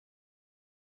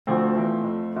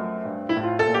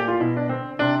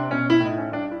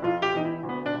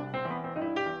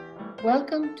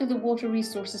Welcome to the Water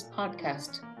Resources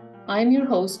Podcast. I'm your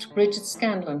host, Bridget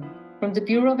Scanlon, from the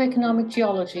Bureau of Economic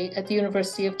Geology at the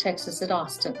University of Texas at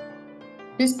Austin.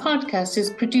 This podcast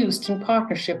is produced in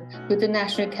partnership with the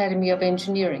National Academy of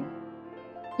Engineering.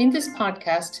 In this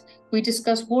podcast, we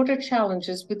discuss water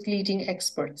challenges with leading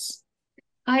experts.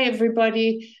 Hi,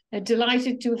 everybody.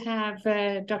 Delighted to have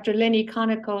Dr. Lenny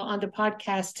Konikow on the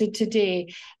podcast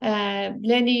today.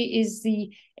 Lenny is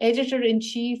the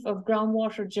editor-in-chief of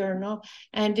Groundwater Journal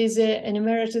and is an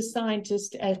emeritus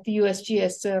scientist at the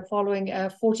USGS following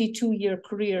a 42-year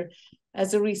career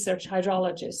as a research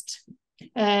hydrologist.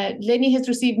 Lenny has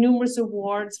received numerous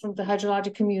awards from the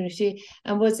hydrologic community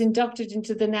and was inducted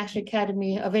into the National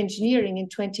Academy of Engineering in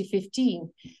 2015.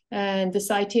 And the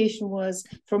citation was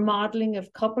for modeling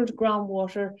of coupled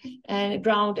groundwater and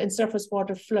ground and surface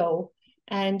water flow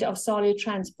and of solid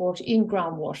transport in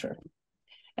groundwater.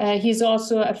 He's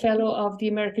also a fellow of the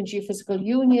American Geophysical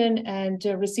Union and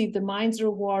received the Meinzer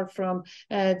Award from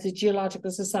the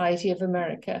Geological Society of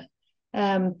America.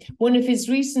 One of his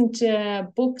recent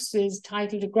books is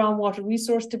titled Groundwater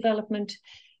Resource Development,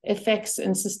 Effects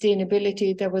and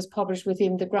Sustainability, that was published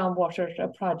within the Groundwater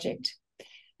Project.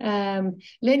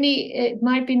 Lenny, it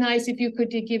might be nice if you could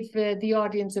give the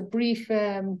audience a brief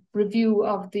review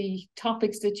of the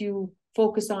topics that you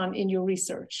focus on in your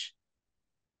research.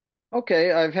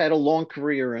 Okay, I've had a long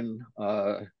career in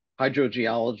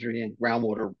hydrogeology and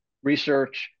groundwater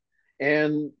research,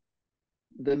 and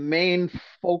the main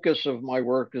focus of my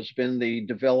work has been the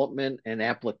development and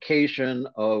application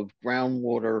of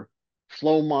groundwater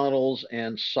flow models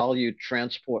and solute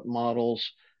transport models,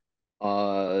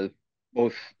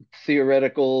 both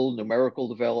theoretical, numerical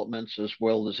developments, as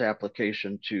well as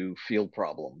application to field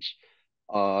problems.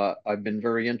 I've been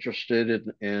very interested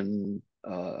in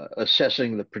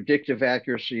assessing the predictive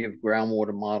accuracy of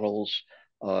groundwater models,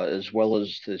 as well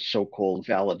as the so-called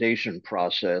validation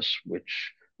process,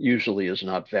 which usually is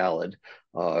not valid,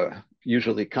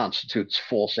 usually constitutes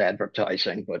false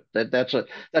advertising, but that's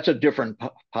a different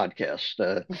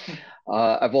podcast.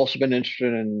 I've also been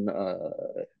interested in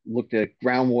looked at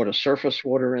groundwater surface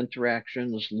water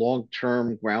interactions,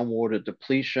 long-term groundwater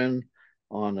depletion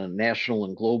on a national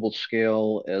and global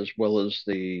scale, as well as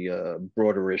the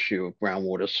broader issue of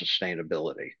groundwater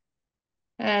sustainability.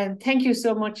 Thank you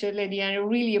so much, Lenny. I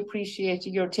really appreciate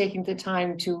your taking the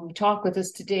time to talk with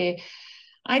us today.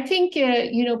 I think,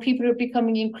 people are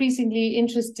becoming increasingly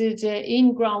interested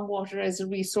in groundwater as a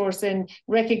resource and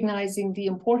recognizing the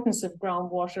importance of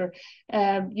groundwater,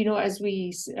 as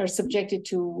we are subjected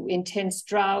to intense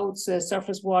droughts,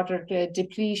 surface water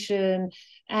depletion,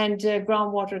 and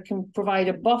groundwater can provide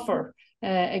a buffer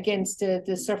against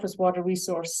the surface water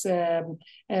resource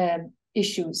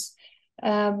issues.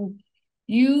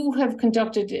 You have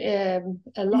conducted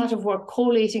a lot of work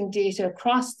collating data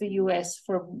across the US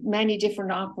for many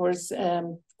different aquifers,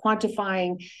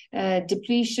 quantifying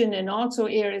depletion and also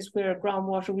areas where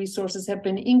groundwater resources have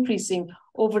been increasing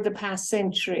over the past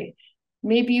century.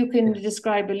 Maybe you can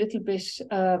describe a little bit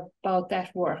about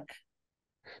that work.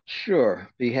 Sure,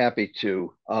 be happy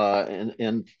to.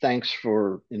 And thanks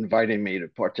for inviting me to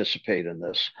participate in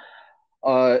this.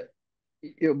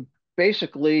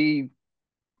 Basically,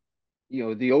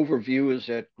 the overview is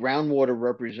that groundwater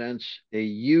represents a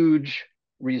huge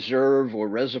reserve or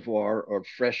reservoir of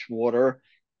fresh water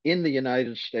in the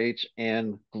United States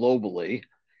and globally,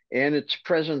 and it's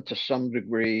present to some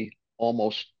degree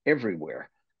almost everywhere.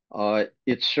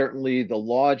 It's certainly the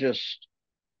largest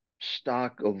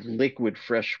stock of liquid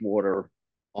fresh water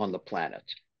on the planet.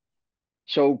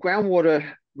 So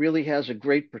groundwater really has a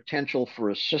great potential for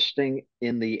assisting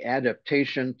in the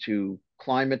adaptation to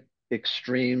climate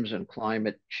extremes and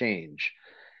climate change.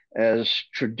 As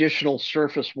traditional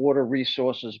surface water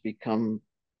resources become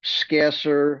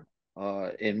scarcer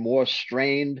and more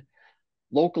strained,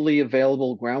 locally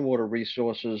available groundwater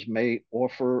resources may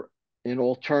offer an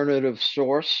alternative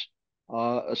source,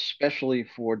 especially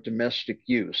for domestic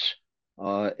use,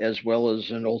 as well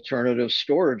as an alternative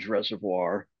storage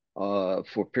reservoir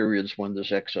for periods when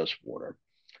there's excess water.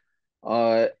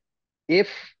 If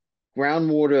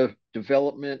groundwater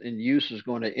development and use is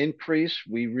going to increase,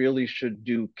 we really should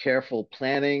do careful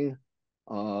planning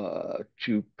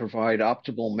to provide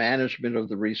optimal management of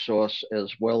the resource,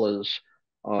 as well as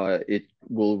it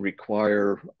will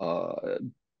require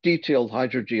detailed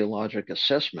hydrogeologic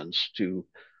assessments to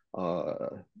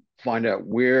find out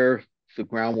where the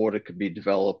groundwater could be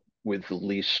developed with the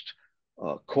least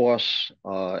costs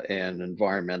and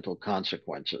environmental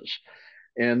consequences.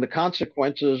 And the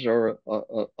consequences are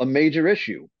a major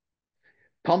issue.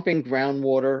 Pumping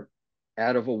groundwater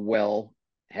out of a well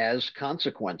has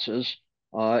consequences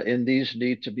and these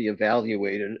need to be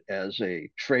evaluated as a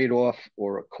trade-off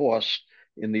or a cost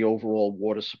in the overall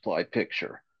water supply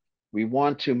picture. We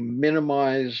want to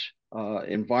minimize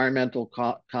environmental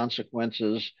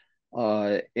consequences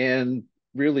and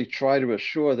really try to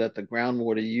assure that the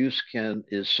groundwater use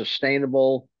is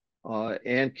sustainable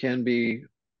and can be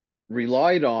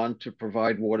relied on to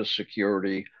provide water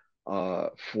security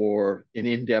for an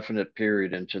indefinite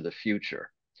period into the future.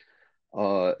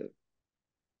 Uh,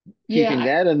 Keeping Yeah,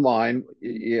 that in mind,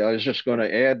 I was just going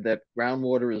to add that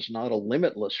groundwater is not a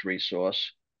limitless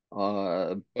resource,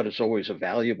 but it's always a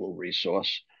valuable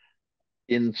resource.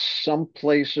 In some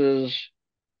places,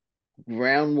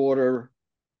 groundwater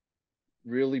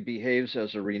really behaves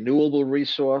as a renewable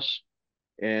resource,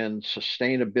 and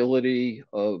sustainability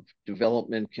of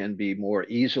development can be more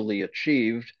easily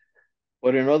achieved.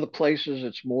 But in other places,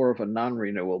 it's more of a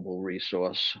non-renewable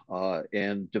resource,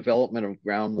 and development of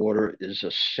groundwater is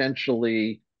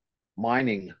essentially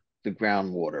mining the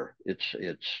groundwater. It's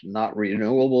not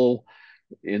renewable.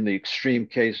 In the extreme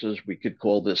cases, we could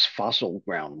call this fossil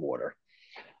groundwater.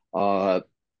 Uh,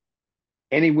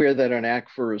 Anywhere that an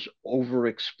aquifer is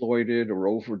overexploited or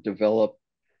overdeveloped,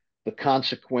 the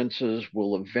consequences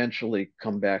will eventually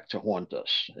come back to haunt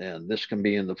us. And this can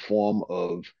be in the form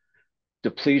of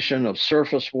depletion of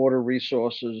surface water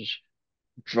resources,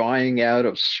 drying out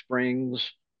of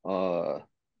springs, uh,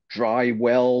 dry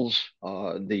wells,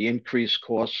 the increased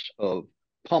cost of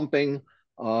pumping,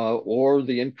 or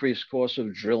the increased cost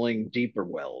of drilling deeper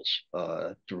wells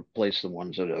to replace the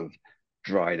ones that have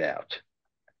dried out.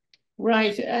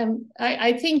 right.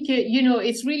 I think,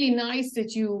 it's really nice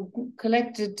that you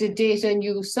collected the data and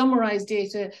you summarized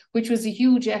data, which was a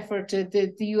huge effort.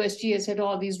 The USG has had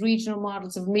all these regional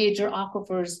models of major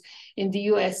aquifers in the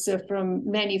US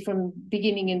from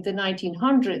beginning in the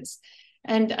 1900s.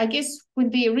 And I guess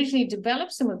when they originally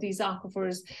developed some of these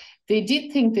aquifers, they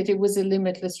did think that it was a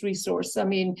limitless resource. I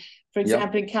mean, for Yep.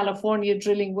 example, in California,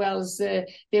 drilling wells,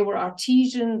 they were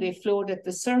artesian, they flowed at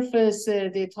the surface,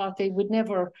 they thought they would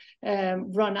never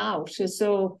run out.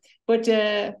 But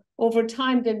over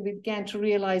time, then we began to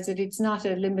realize that it's not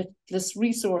a limitless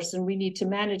resource and we need to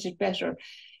manage it better.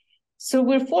 So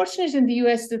we're fortunate in the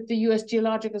US that the US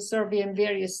Geological Survey and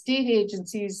various state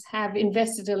agencies have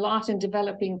invested a lot in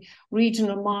developing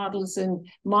regional models and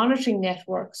monitoring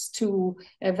networks to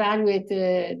evaluate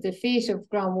the fate of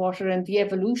groundwater and the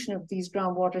evolution of these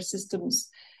groundwater systems.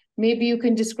 Maybe you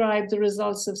can describe the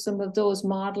results of some of those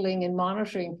modeling and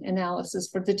monitoring analysis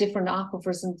for the different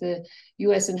aquifers in the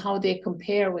US and how they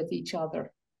compare with each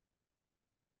other.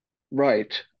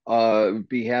 Right.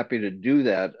 Be happy to do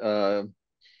that.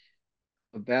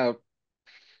 About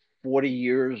 40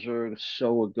 years or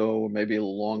so ago, maybe a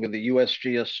little longer, the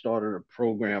USGS started a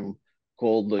program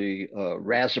called the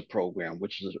RASA program,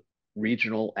 which is a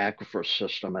Regional Aquifer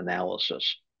System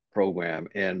Analysis program.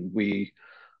 And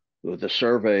the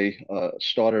survey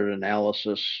started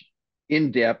analysis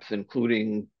in depth,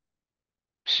 including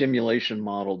simulation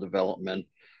model development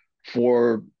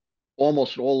for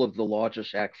almost all of the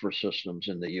largest aquifer systems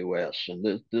in the US.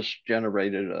 And this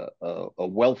generated a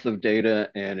wealth of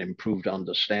data and improved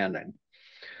understanding.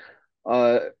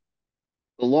 Uh,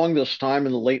 Along this time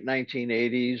in the late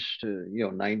 1980s to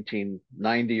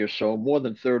 1990 or so, more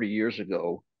than 30 years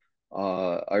ago,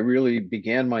 I really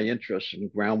began my interest in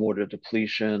groundwater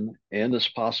depletion and this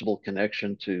possible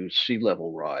connection to sea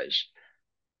level rise.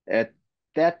 At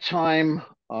that time,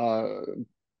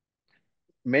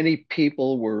 many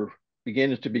people were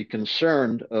beginning to be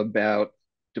concerned about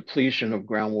depletion of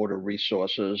groundwater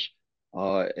resources,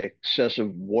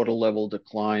 excessive water level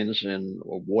declines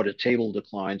or water table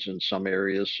declines in some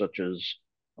areas, such as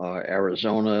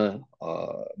Arizona,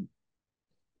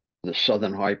 the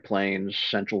Southern High Plains,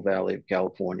 Central Valley of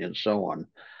California, and so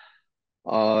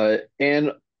on.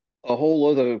 And a whole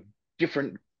other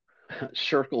different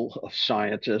circle of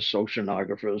scientists,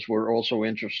 oceanographers, were also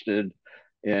interested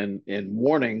in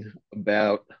warning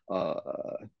about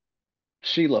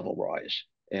sea level rise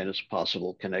and its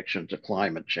possible connection to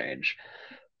climate change.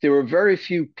 There were very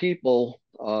few people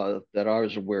that I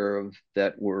was aware of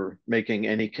that were making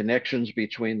any connections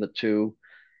between the two.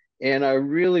 And I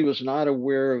really was not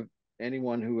aware of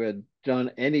anyone who had done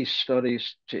any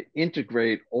studies to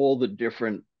integrate all the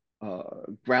different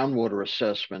groundwater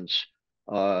assessments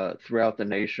throughout the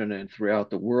nation and throughout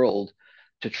the world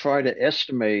to try to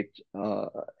estimate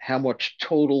how much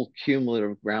total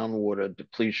cumulative groundwater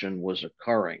depletion was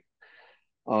occurring.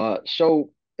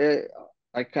 So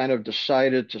I kind of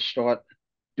decided to start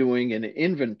doing an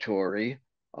inventory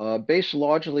based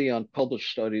largely on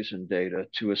published studies and data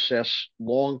to assess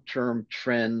long-term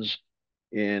trends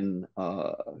in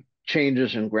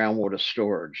changes in groundwater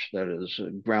storage, that is,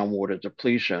 groundwater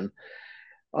depletion.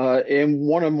 And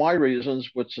one of my reasons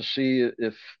was to see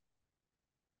if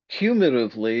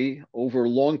cumulatively over a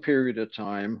long period of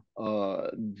time,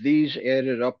 these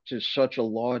added up to such a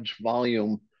large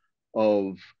volume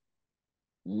of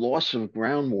loss of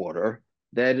groundwater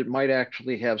that it might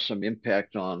actually have some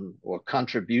impact on or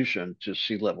contribution to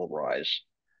sea level rise.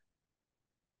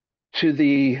 To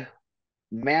the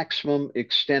maximum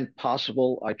extent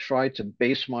possible, I try to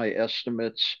base my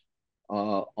estimates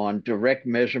on direct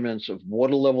measurements of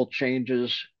water level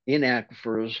changes in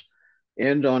aquifers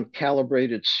and on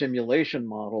calibrated simulation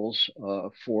models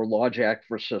for large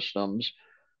aquifer systems,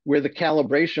 where the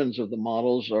calibrations of the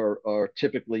models are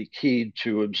typically keyed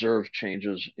to observed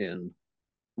changes in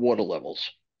water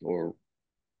levels or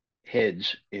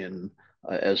heads in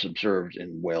as observed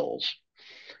in wells.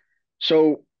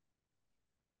 So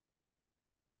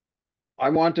I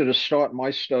wanted to start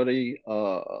my study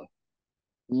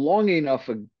long enough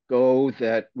ago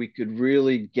that we could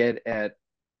really get at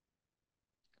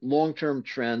long-term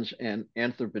trends and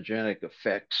anthropogenic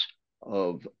effects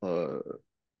of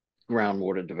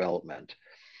groundwater development.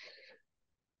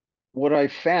 What I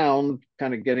found,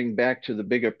 kind of getting back to the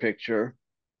bigger picture,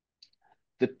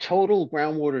 the total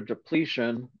groundwater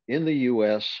depletion in the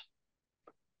US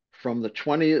from the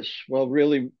 20th, well,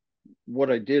 really what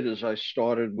I did is I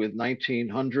started with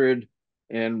 1900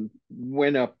 and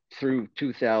went up through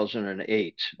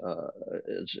 2008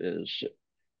 as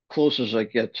close as I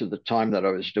get to the time that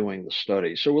I was doing the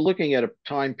study. So we're looking at a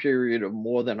time period of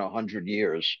more than 100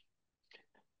 years.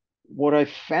 What I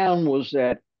found was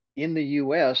that in the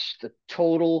US, the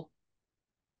total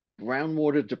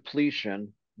groundwater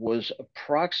depletion was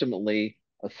approximately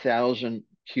 1,000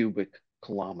 cubic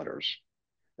kilometers.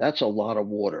 That's a lot of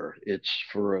water. It's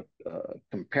for a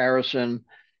comparison,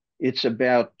 it's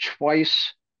about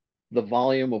twice the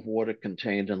volume of water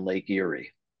contained in Lake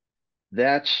Erie.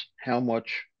 That's how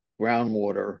much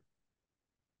groundwater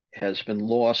has been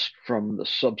lost from the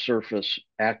subsurface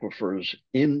aquifers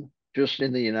just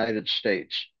in the United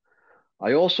States.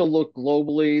 I also looked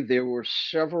globally. There were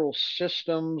several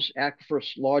systems,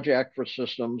 large aquifer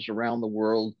systems around the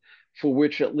world for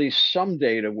which at least some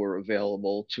data were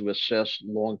available to assess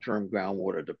long-term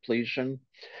groundwater depletion.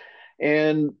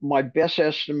 And my best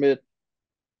estimate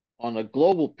on a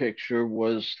global picture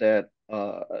was that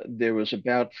there was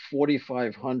about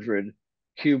 4,500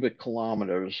 cubic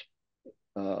kilometers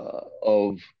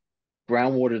of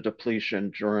groundwater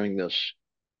depletion during this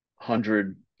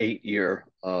 108-year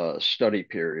study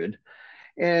period.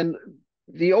 And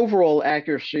the overall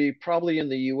accuracy, probably in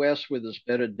the US with this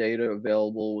better data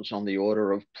available, was on the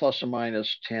order of plus or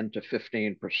minus 10 to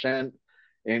 15%.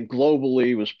 And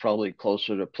globally was probably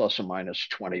closer to plus or minus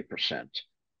 20%.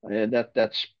 And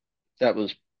that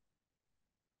was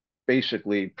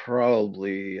basically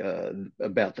probably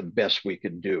about the best we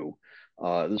could do.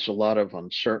 There's a lot of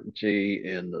uncertainty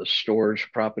in the storage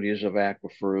properties of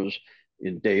aquifers,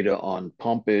 in data on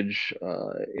pumpage,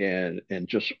 and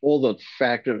just all the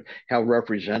fact of how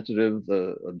representative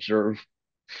the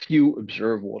few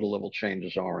observed water level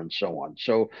changes are, and so on.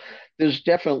 So there's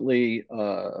definitely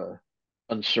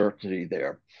uncertainty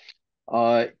there.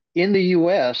 In the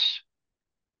US,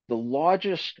 the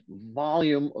largest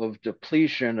volume of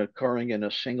depletion occurring in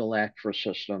a single aquifer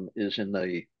system is in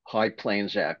the High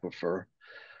Plains aquifer,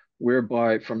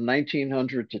 whereby from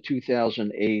 1900 to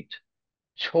 2008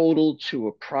 totaled to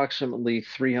approximately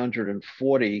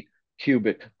 340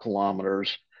 cubic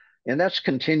kilometers. And that's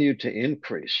continued to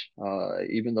increase,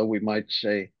 even though we might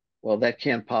say, well, that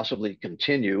can't possibly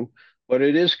continue, but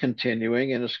it is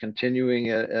continuing, and it's continuing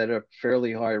at a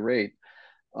fairly high rate.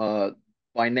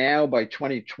 By now, by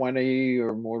 2020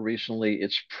 or more recently,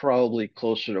 it's probably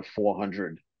closer to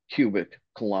 400 cubic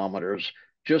kilometers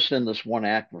just in this one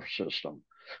aquifer system.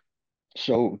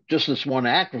 So just this one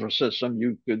aquifer system,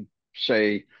 you could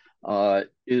say,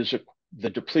 is the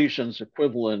depletion's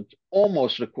equivalent,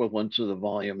 almost equivalent to the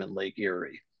volume in Lake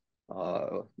Erie.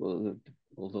 Well, the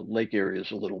Lake Erie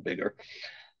is a little bigger.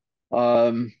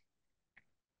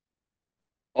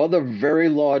 Other very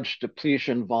large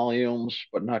depletion volumes,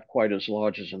 but not quite as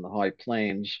large as in the High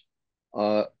Plains,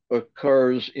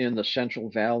 occurs in the Central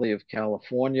Valley of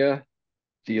California,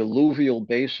 the alluvial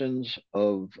basins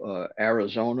of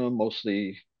Arizona,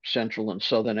 mostly central and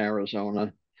southern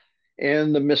Arizona,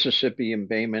 and the Mississippi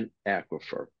Embayment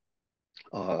Aquifer.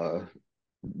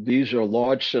 These are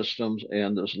large systems,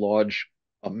 and there's large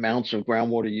amounts of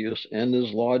groundwater use, and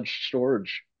there's large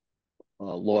storage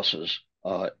losses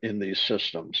in these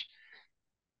systems.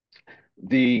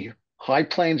 The High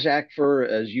Plains Aquifer,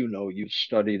 as you know, you've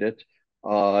studied it,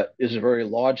 is a very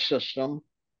large system,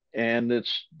 and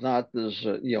it's not there's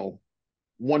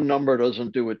one number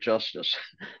doesn't do it justice.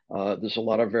 There's a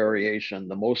lot of variation.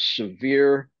 The most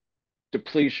severe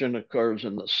depletion occurs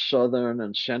in the southern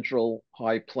and central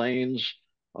high plains,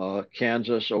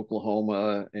 Kansas,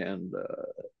 Oklahoma, and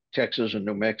Texas and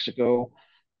New Mexico.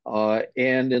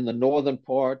 And in the northern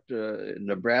part,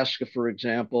 Nebraska, for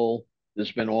example,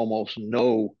 there's been almost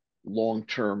no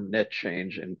long-term net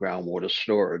change in groundwater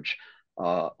storage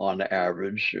on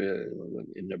average.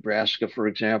 In Nebraska, for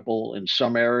example, in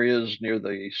some areas near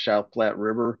the South Platte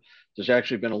River, there's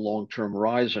actually been a long-term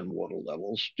rise in water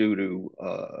levels due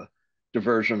to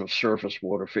diversion of surface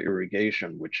water for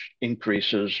irrigation, which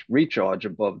increases recharge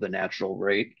above the natural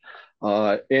rate.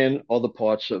 In other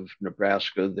parts of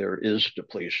Nebraska, there is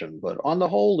depletion, but on the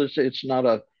whole, it's not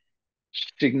a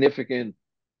significant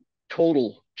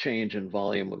total change in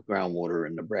volume of groundwater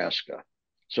in Nebraska.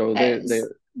 So they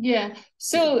Yeah. yeah,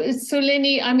 So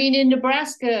Lenny, I mean, in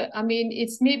Nebraska, I mean,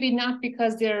 it's maybe not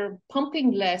because they're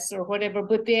pumping less or whatever,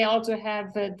 but they also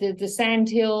have the sand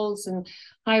hills and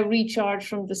high recharge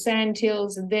from the sand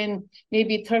hills, and then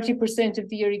maybe 30% of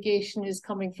the irrigation is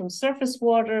coming from surface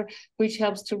water, which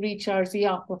helps to recharge the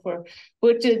aquifer.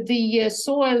 But the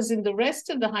soils in the rest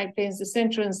of the high plains, the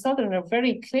central and southern, are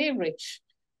very clay rich,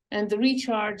 and the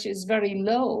recharge is very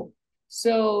low.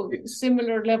 So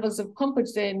similar levels of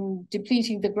pumpage then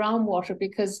depleting the groundwater,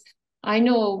 because I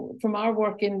know from our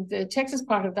work in the Texas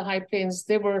part of the high plains,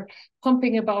 they were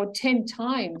pumping about 10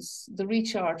 times the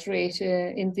recharge rate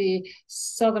in the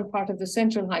southern part of the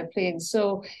central high plains.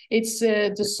 So it's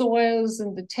the soils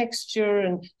and the texture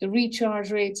and the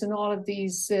recharge rates and all of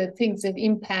these things that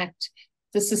impact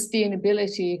the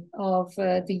sustainability of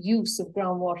the use of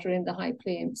groundwater in the high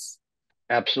plains.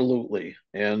 absolutely.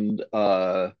 And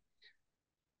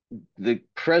the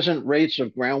present rates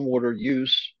of groundwater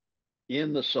use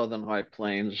in the southern high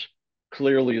plains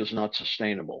clearly is not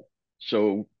sustainable.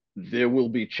 So there will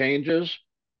be changes.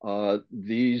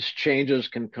 These changes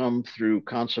can come through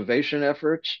conservation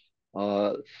efforts,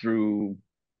 through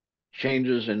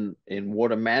changes in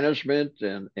water management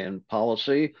and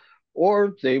policy,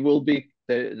 or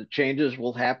the changes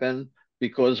will happen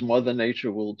because Mother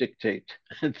Nature will dictate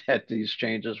that these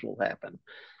changes will happen.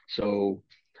 So,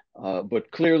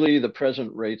 but clearly the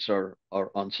present rates are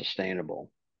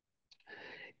unsustainable.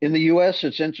 In the US,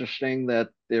 it's interesting that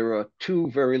there are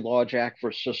two very large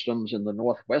aquifer systems in the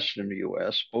northwestern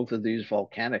US, both of these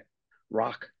volcanic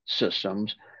rock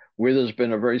systems, where there's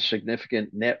been a very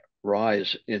significant net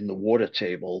rise in the water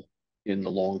table in the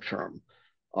long term.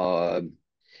 Uh,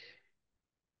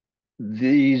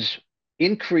 these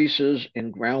increases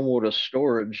in groundwater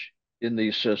storage in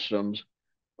these systems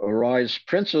arise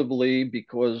principally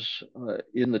because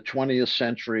in the 20th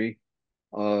century,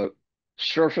 uh,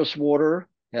 surface water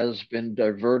has been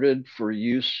diverted for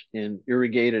use in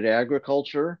irrigated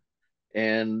agriculture.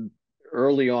 And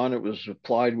early on, it was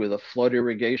applied with a flood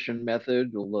irrigation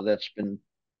method, although that's been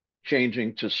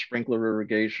changing to sprinkler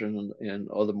irrigation and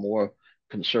other more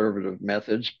conservative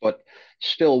methods. But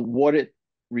still, what it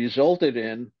resulted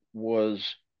in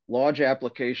was large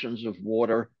applications of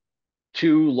water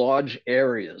to large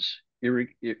areas,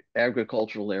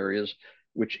 agricultural areas,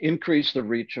 which increase the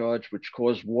recharge, which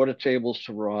cause water tables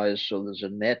to rise. So there's a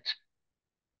net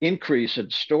increase in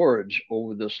storage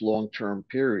over this long-term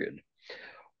period.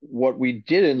 What we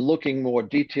did in looking more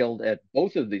detailed at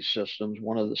both of these systems,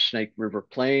 one of the Snake River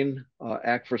Plain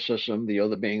aquifer system, the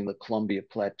other being the Columbia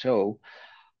Plateau,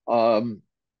 um,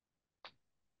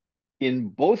 in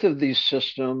both of these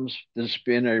systems, there's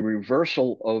been a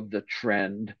reversal of the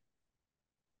trend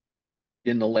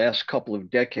in the last couple of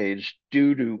decades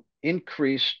due to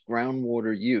increased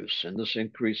groundwater use, and this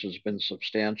increase has been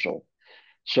substantial.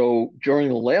 So during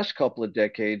the last couple of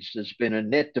decades, there's been a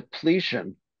net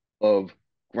depletion of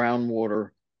groundwater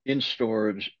in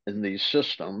storage in these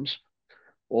systems,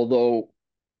 although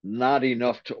not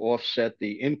enough to offset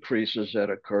the increases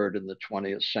that occurred in the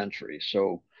 20th century.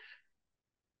 So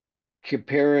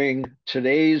comparing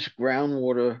today's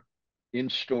groundwater in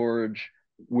storage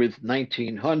with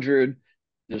 1900,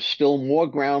 there's still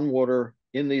more groundwater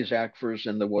in these aquifers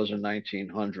than there was in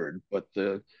 1900, but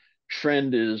the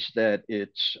trend is that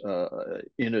it's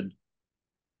in a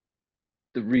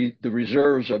the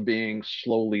reserves are being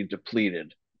slowly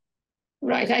depleted.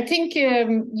 Right. I think,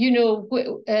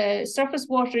 surface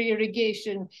water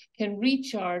irrigation can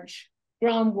recharge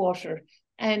groundwater.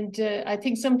 And I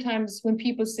think sometimes when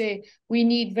people say we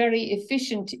need very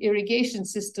efficient irrigation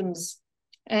systems,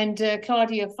 and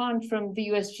Claudia Font from the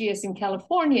USGS in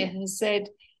California has said,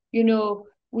 you know,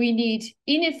 We need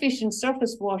inefficient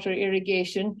surface water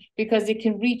irrigation because it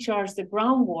can recharge the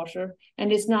groundwater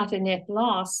and is not a net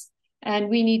loss. And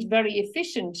we need very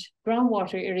efficient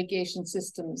groundwater irrigation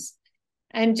systems.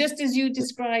 And just as you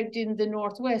described in the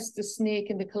Northwest, the Snake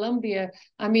and the Columbia,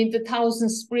 I mean, the Thousand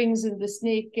Springs in the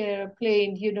Snake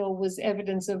Plain, was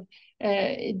evidence of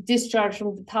discharge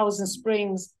from the Thousand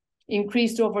Springs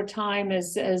increased over time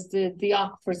as the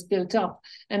aquifers built up.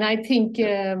 And I think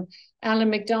Alan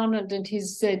MacDonald and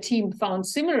his team found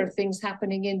similar things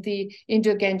happening in the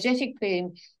Indo-Gangetic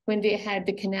Plain when they had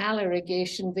the canal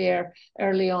irrigation there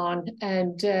early on,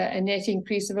 and a net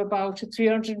increase of about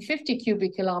 350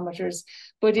 cubic kilometers,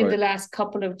 but in the last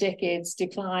couple of decades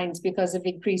declines because of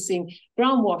increasing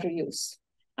groundwater use.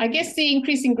 I guess the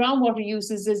increasing groundwater use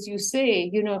is, as you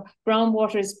say,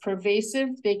 groundwater is pervasive.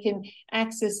 They can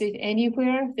access it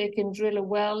anywhere. They can drill a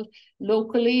well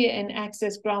locally and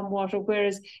access groundwater,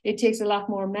 whereas it takes a lot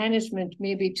more management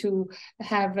maybe to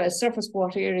have a surface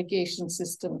water irrigation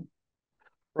system.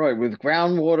 Right. With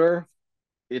groundwater,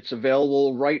 it's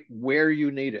available right where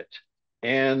you need it.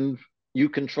 And you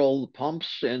control the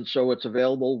pumps, and so it's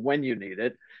available when you need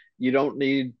it. You don't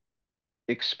need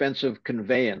expensive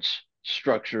conveyance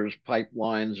structures,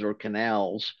 pipelines, or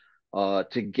canals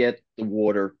to get the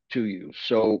water to you.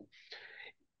 So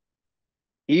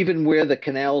even where the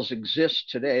canals exist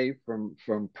today from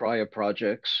prior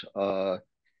projects,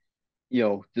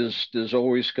 there's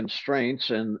always constraints,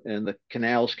 and the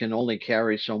canals can only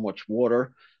carry so much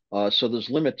water. So there's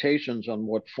limitations on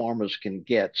what farmers can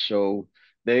get. So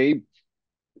they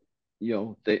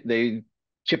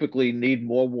typically need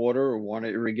more water or want to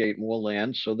irrigate more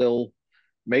land. So they'll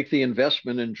make the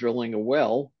investment in drilling a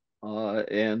well,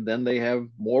 and then they have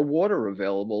more water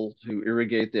available to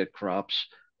irrigate their crops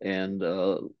and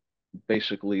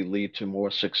basically lead to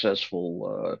more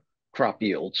successful crop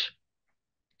yields.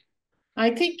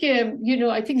 I think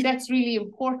that's really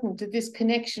important, this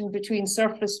connection between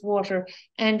surface water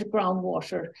and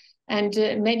groundwater. And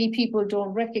many people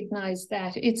don't recognize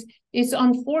that. It's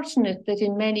unfortunate that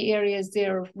in many areas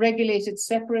they're regulated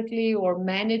separately or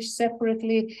managed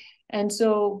separately. And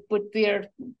so, but they're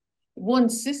one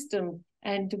system,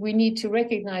 and we need to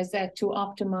recognize that to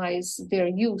optimize their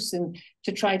use and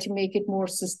to try to make it more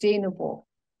sustainable.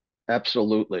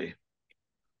 Absolutely.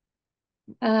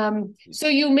 So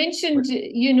you mentioned,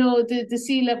 the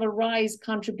sea level rise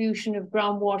contribution of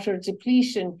groundwater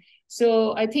depletion.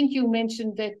 So I think you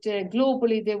mentioned that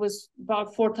globally there was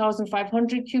about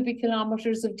 4,500 cubic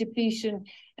kilometers of depletion,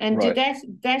 and did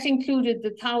that included the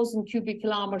 1,000 cubic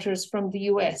kilometers from the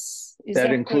US?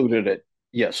 That included it.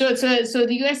 Yes. So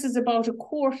the US is about a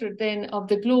quarter then of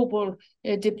the global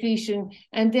depletion.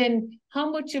 And then how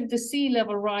much of the sea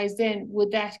level rise then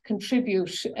would that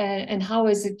contribute, and how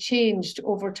has it changed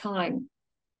over time?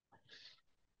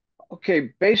 Okay,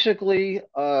 basically,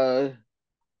 the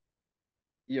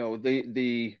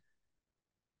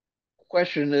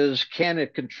question is, can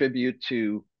it contribute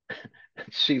to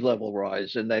sea level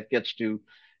rise? And that gets to,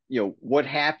 what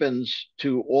happens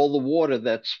to all the water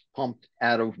that's pumped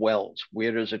out of wells?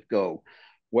 Where does it go?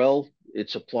 Well,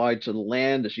 it's applied to the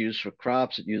land, it's used for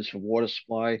crops, it's used for water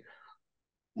supply.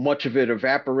 Much of it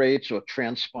evaporates or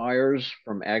transpires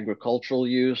from agricultural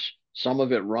use. Some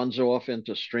of it runs off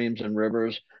into streams and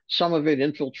rivers. Some of it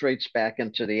infiltrates back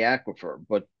into the aquifer,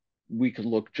 but we can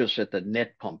look just at the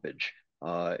net pumpage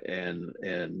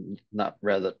and not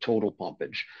rather total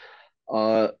pumpage.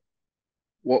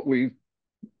 What we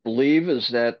believe is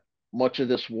that much of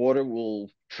this water will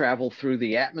travel through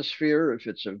the atmosphere if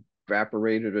it's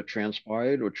evaporated or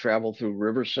transpired, or travel through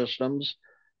river systems.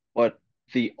 But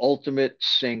the ultimate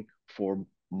sink for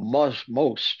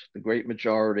the great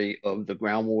majority of the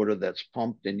groundwater that's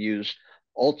pumped and used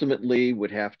ultimately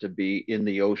would have to be in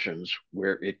the oceans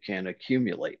where it can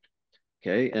accumulate.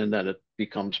 Okay, and then it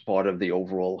becomes part of the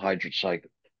overall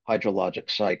hydrologic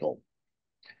cycle.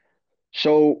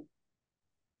 So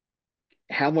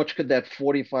how much could that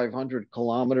 4,500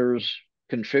 kilometers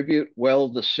contribute? Well,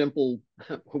 the simple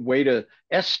way to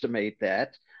estimate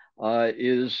that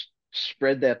is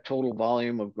spread that total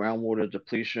volume of groundwater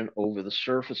depletion over the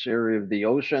surface area of the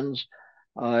oceans,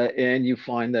 and you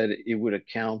find that it would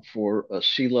account for a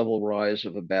sea level rise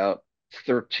of about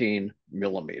 13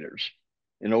 millimeters.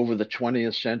 And over the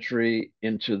 20th century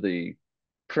into the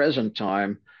present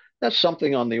time, that's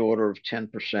something on the order of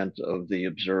 10% of the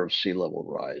observed sea level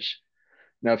rise.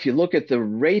 Now, if you look at the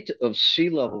rate of sea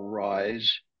level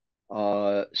rise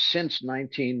since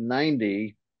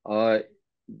 1990,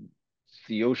 the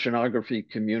oceanography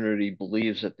community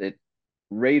believes that the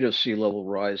rate of sea level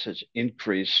rise has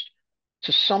increased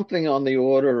to something on the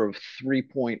order of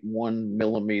 3.1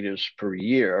 millimeters per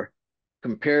year,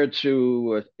 compared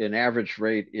to an average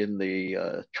rate in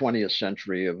the 20th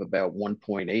century of about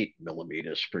 1.8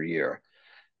 millimeters per year.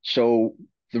 So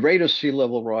the rate of sea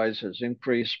level rise has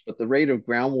increased, but the rate of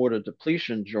groundwater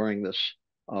depletion during this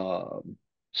uh,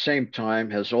 same time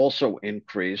has also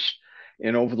increased.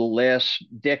 And over the last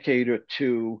decade or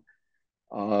two,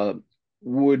 uh,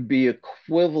 would be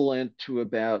equivalent to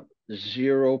about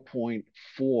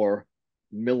 0.4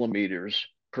 millimeters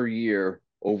per year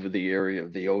over the area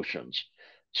of the oceans.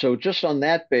 So just on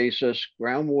that basis,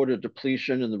 groundwater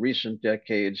depletion in the recent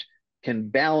decades can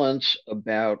balance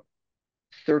about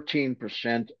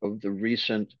 13% of the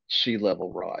recent sea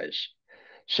level rise.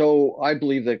 So I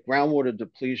believe that groundwater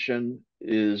depletion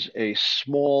is a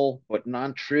small but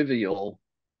non-trivial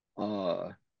uh,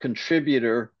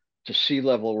 contributor to sea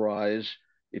level rise.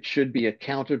 It should be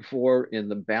accounted for in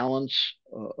the balance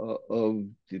of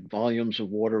the volumes of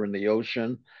water in the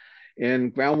ocean.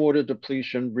 And groundwater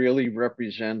depletion really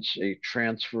represents a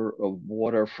transfer of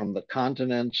water from the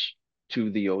continents to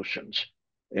the oceans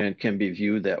and can be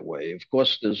viewed that way. Of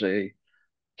course, there's a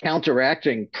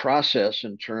counteracting process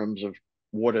in terms of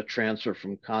water transfer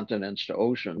from continents to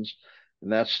oceans,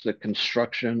 and that's the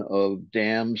construction of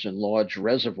dams and large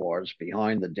reservoirs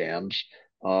behind the dams.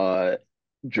 Uh,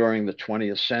 During the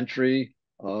 20th century,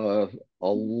 a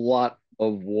lot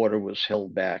of water was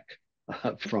held back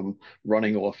from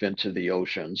running off into the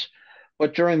oceans.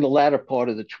 But during the latter part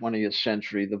of the 20th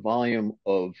century, the volume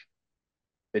of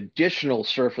additional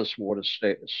surface water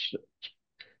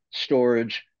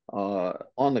storage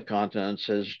on the continents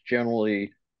has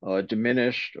generally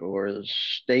diminished or is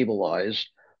stabilized,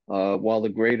 while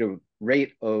the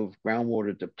rate of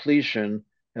groundwater depletion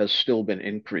has still been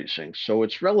increasing. So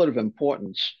its relative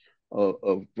importance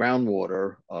of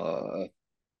groundwater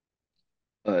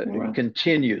Right.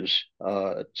 continues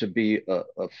to be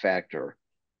a factor.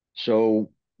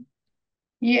 So,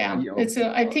 Yeah, you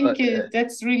know, I think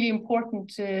that's really important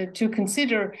to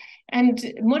consider. And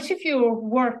much of your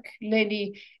work, Lenny,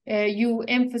 you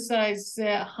emphasize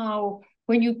how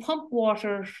when you pump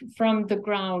water from the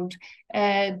ground,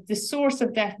 the source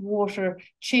of that water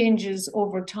changes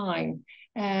over time.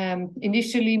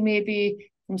 Initially, maybe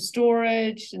from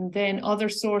storage and then other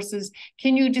sources.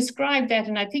 Can you describe that?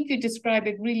 And I think you describe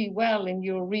it really well in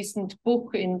your recent book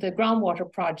in the Groundwater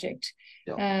Project.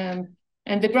 yeah.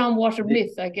 And the groundwater The,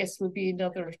 myth, I guess, would be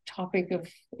another topic of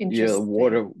Yeah, interest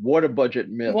there. water budget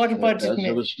myth, Water budget as it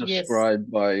myth, was yes.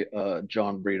 described by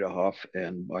John Bredehoff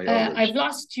and by others. I've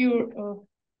lost your,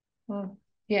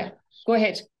 yeah, go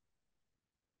ahead.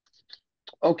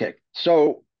 Okay,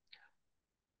 so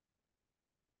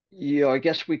I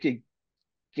guess we could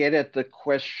get at the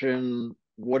question: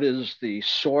 what is the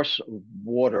source of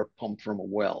water pumped from a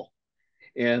well?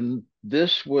 And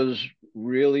this was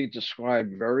really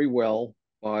described very well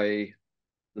by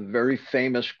the very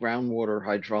famous groundwater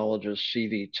hydrologist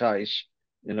C.V. Tice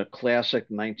in a classic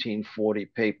 1940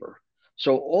 paper.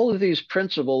 So all of these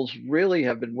principles really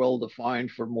have been well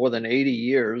defined for more than 80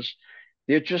 years.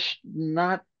 They're just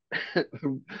not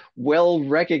well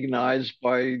recognized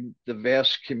by the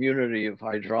vast community of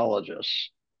hydrologists.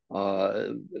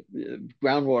 Uh,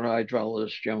 Groundwater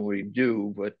hydrologists generally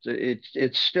do, but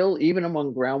it's still, even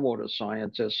among groundwater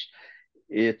scientists,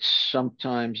 it's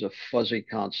sometimes a fuzzy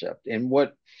concept. And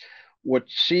what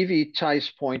C.V. Tice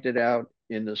pointed out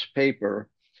in this paper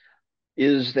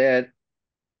is that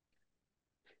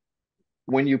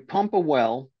when you pump a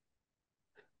well,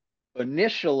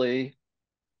 initially,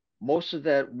 most of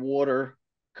that water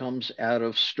comes out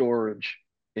of storage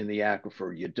in the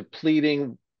aquifer. You're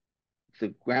depleting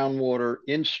the groundwater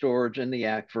in storage in the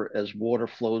aquifer as water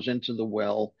flows into the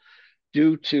well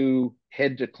due to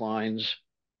head declines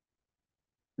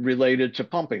related to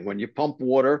pumping. When you pump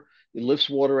water, it lifts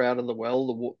water out of the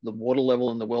well, the water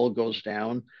level in the well goes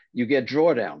down, you get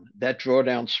drawdown. That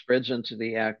drawdown spreads into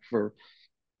the aquifer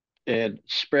and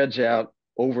spreads out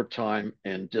over time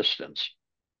and distance.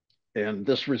 And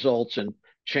this results in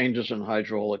changes in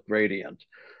hydraulic gradient.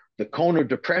 The cone of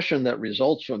depression that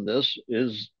results from this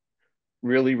is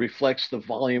really reflects the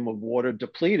volume of water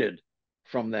depleted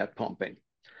from that pumping.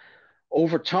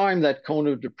 Over time, that cone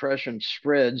of depression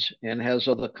spreads and has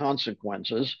other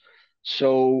consequences.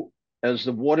 So as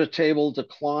the water table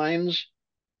declines,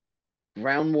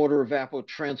 groundwater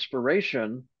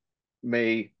evapotranspiration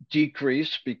may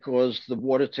decrease because the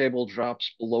water table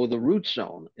drops below the root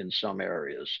zone in some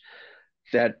areas.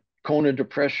 That cone of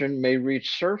depression may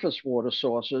reach surface water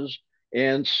sources,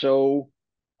 and so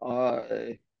uh,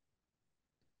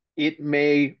 it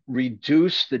may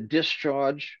reduce the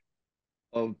discharge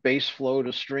of base flow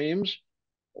to streams,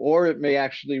 or it may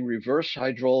actually reverse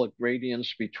hydraulic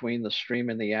gradients between the stream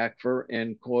and the aquifer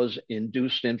and cause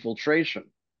induced infiltration.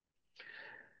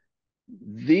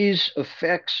 These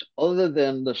effects, other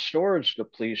than the storage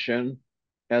depletion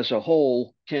as a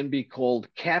whole, can be called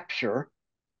capture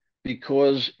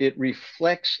because it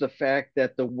reflects the fact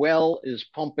that the well is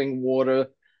pumping water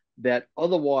that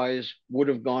otherwise would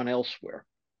have gone elsewhere.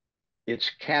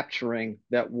 It's capturing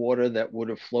that water that would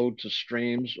have flowed to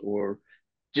streams or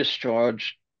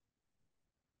discharged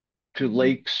to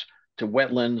lakes, to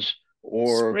wetlands,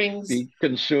 or Springs. be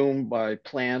consumed by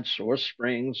plants or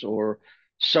springs or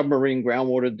submarine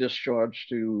groundwater discharge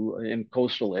to in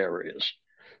coastal areas.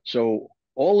 So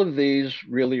all of these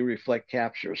really reflect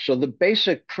capture. So the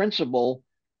basic principle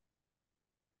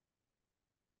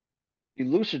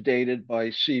elucidated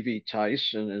by C.V.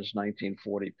 Tice in his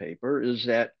 1940 paper is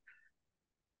that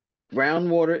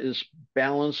groundwater is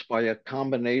balanced by a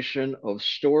combination of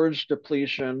storage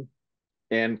depletion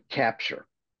and capture.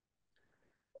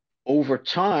 Over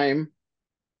time,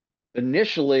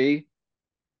 initially,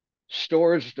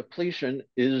 storage depletion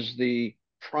is the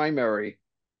primary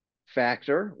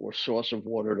factor or source of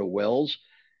water to wells.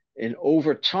 And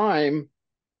over time,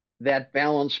 that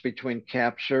balance between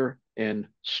capture and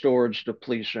storage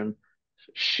depletion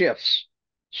shifts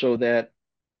so that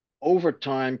over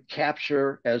time,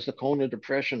 capture, as the cone of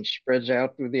depression spreads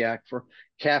out through the aquifer,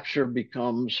 capture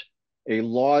becomes a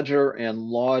larger and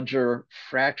larger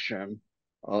fraction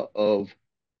of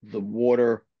the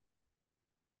water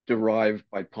derived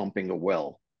by pumping a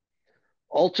well.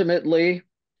 Ultimately,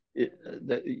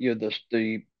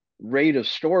 the rate of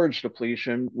storage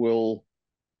depletion will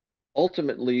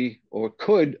ultimately or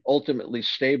could ultimately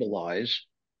stabilize.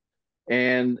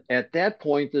 And at that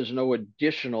point, there's no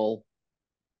additional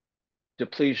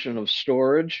depletion of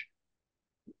storage.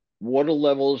 Water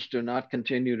levels do not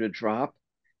continue to drop,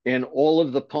 and all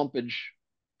of the pumpage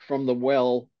from the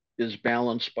well is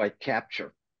balanced by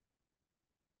capture.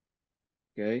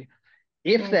 Okay.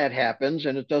 If that happens,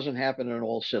 and it doesn't happen in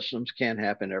all systems, can't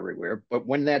happen everywhere, but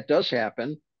when that does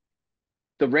happen,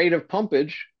 the rate of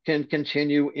pumpage can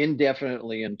continue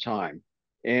indefinitely in time.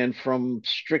 And from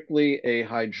strictly a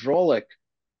hydraulic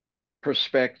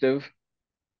perspective,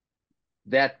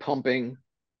 that pumping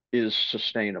is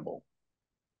sustainable.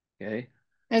 Okay.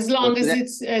 As long as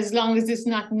it's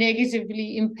not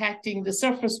negatively impacting the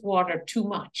surface water too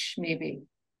much, maybe.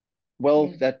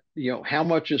 Well, that, how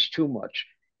much is too much?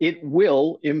 It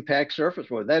will impact surface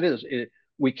water. That is,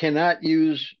 we cannot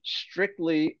use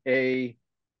strictly a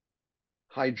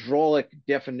hydraulic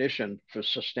definition for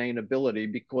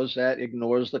sustainability because that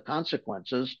ignores the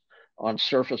consequences on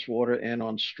surface water and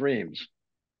on streams.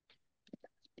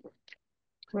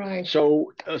 Right.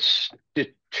 So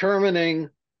determining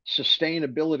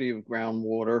sustainability of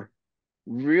groundwater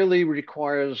really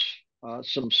requires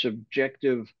some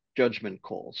subjective judgment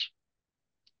calls.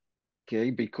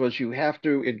 Okay, because you have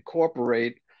to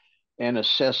incorporate an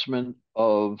assessment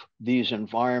of these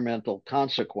environmental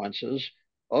consequences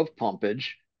of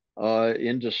pumpage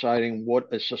in deciding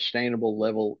what a sustainable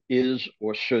level is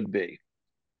or should be.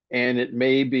 And it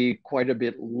may be quite a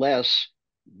bit less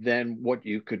than what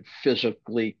you could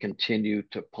physically continue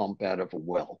to pump out of a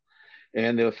well.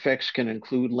 And the effects can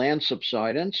include land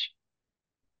subsidence,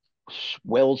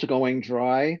 wells going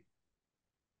dry,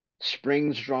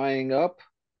 springs drying up,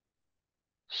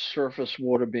 surface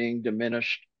water being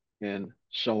diminished, and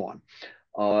so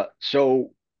on.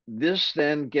 So this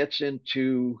then gets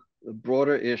into the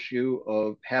broader issue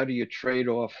of how do you trade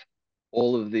off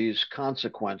all of these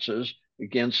consequences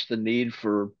against the need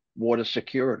for water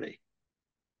security?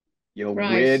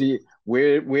 Right.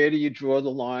 Where do you draw the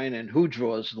line, and who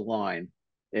draws the line?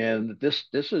 And this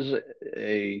is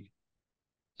a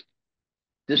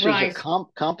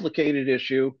complicated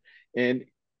issue, and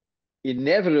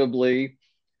inevitably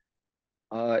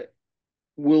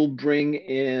will bring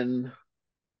in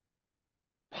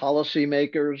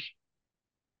policymakers,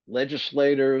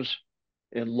 legislators,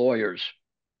 and lawyers.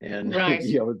 And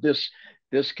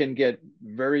this can get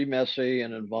very messy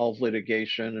and involve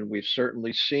litigation. And we've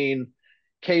certainly seen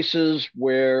cases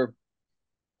where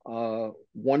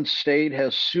one state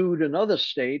has sued another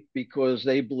state because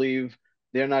they believe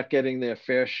they're not getting their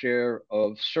fair share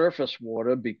of surface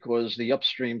water because the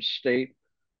upstream state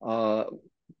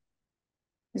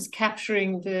is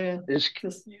capturing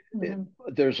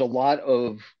there's a lot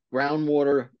of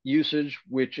groundwater usage,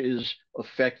 which is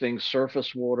affecting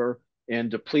surface water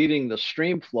and depleting the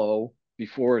stream flow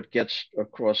before it gets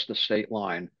across the state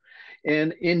line.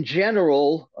 And in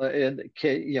general,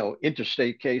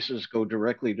 interstate cases go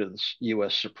directly to the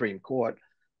U.S. Supreme Court.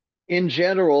 In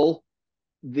general,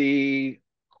 the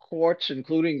courts,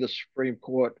 including the Supreme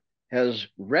Court, has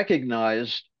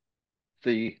recognized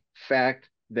the fact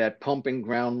that pumping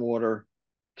groundwater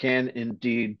can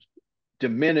indeed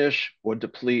diminish or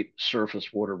deplete surface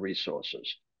water resources.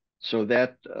 So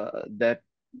that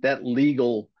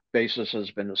legal basis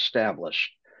has been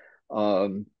established.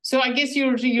 So I guess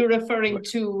you're referring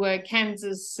to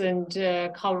Kansas and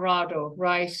Colorado,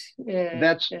 right?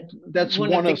 That's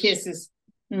one of the cases.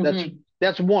 That's Mm-hmm.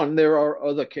 that's one. There are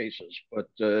other cases, but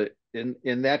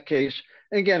in that case,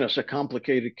 again, it's a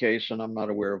complicated case, and I'm not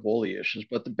aware of all the issues.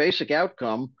 But the basic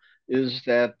outcome is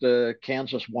that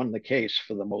Kansas won the case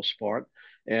for the most part,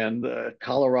 and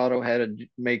Colorado had to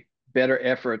make better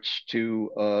efforts to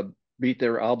meet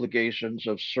their obligations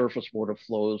of surface water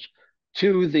flows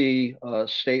to the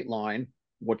state line,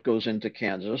 what goes into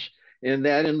Kansas, and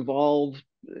that involved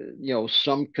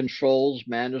some controls,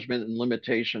 management, and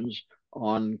limitations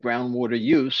on groundwater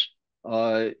use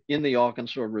in the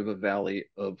Arkansas River Valley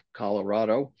of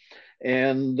Colorado,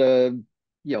 and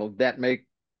that make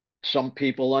some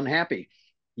people unhappy.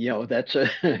 That's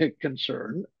a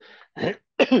concern. And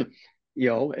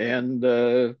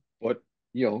but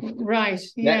right,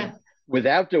 that yeah.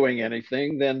 without doing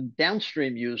anything, then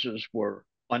downstream users were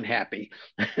unhappy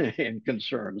and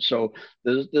concerned. So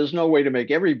there's no way to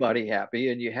make everybody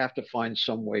happy, and you have to find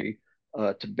some way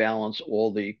to balance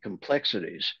all the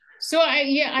complexities. So I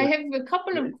But have a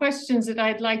couple of questions that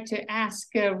I'd like to ask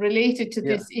related to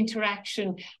yeah, this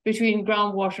interaction between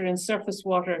groundwater and surface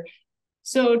water.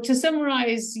 So to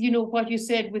summarize, what you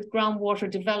said with groundwater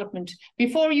development,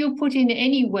 before you put in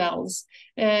any wells,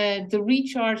 the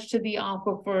recharge to the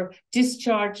aquifer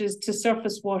discharges to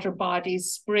surface water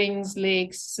bodies, springs,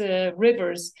 lakes,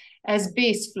 rivers as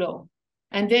base flow.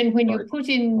 And then when you right. put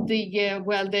in the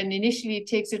well, then initially it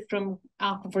takes it from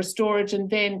aquifer storage, and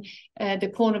then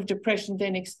the cone of depression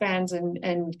then expands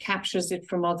and captures it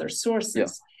from other Yeah.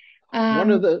 sources. One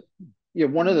of Um, the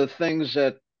one of the things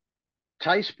that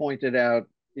Tice pointed out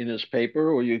in his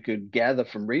paper, or you could gather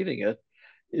from reading it,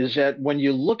 is that when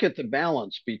you look at the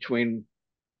balance between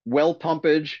well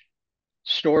pumpage,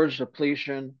 storage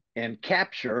depletion, and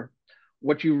capture,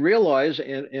 what you realize,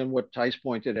 and what Tice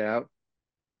pointed out,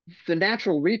 the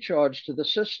natural recharge to the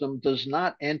system does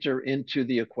not enter into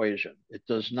the equation. It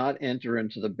does not enter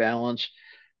into the balance.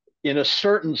 In a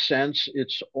certain sense,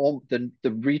 it's all the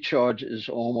recharge is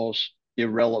almost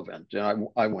irrelevant. And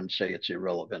I wouldn't say it's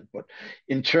irrelevant, but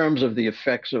in terms of the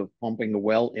effects of pumping the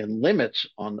well and limits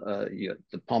on the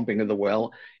pumping of the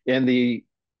well and the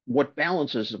what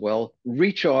balances the well,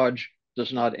 recharge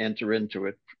does not enter into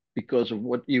it because of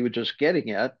what you were just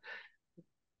getting at.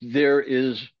 There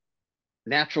is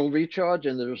natural recharge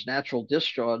and there's natural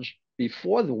discharge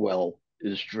before the well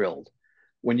is drilled.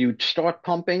 When you start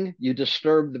pumping, you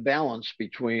disturb the balance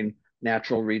between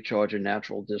natural recharge and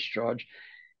natural discharge.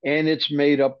 And it's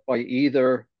made up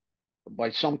by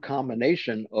some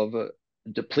combination of a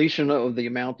depletion of the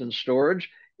amount in storage,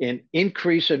 an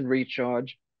increase in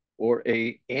recharge, or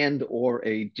a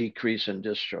decrease in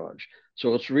discharge.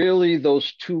 So it's really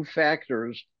those two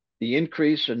factors, the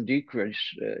increase and decrease,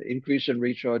 increase in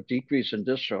recharge, decrease in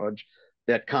discharge,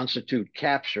 that constitute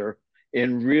capture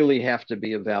and really have to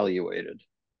be evaluated.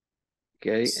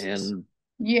 Okay, and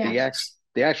yeah.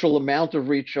 the actual amount of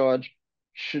recharge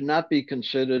should not be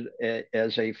considered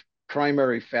as a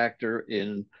primary factor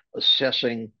in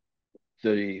assessing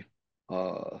the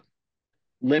uh,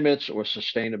 limits or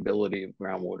sustainability of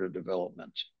groundwater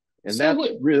development. And So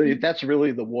that's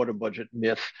really the water budget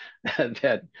myth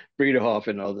that Bredehoff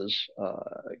and others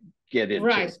get into.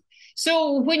 right.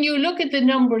 So when you look at the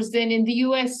numbers, then in the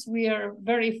US, we are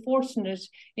very fortunate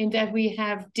in that we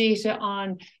have data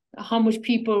on how much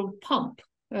people pump,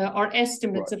 or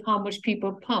estimates Right, of how much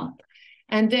people pump.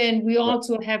 And then we right.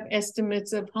 also have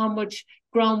estimates of how much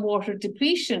groundwater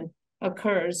depletion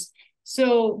occurs.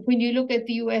 So when you look at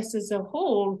the US as a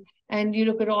whole, and you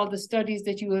look at all the studies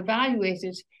that you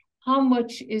evaluated, how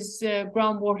much is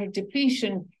groundwater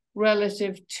depletion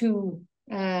relative to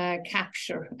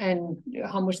capture, and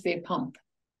how much they pump?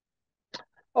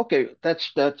 Okay,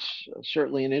 that's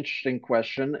certainly an interesting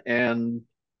question, and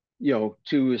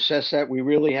to assess that, we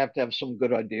really have to have some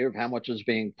good idea of how much is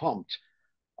being pumped.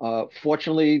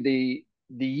 Fortunately,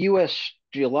 the U.S.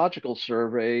 Geological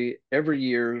Survey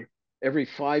every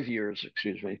 5 years,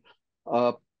 excuse me,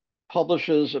 uh,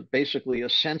 publishes basically a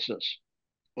census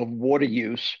of water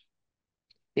use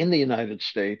in the United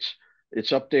States.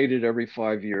 It's updated every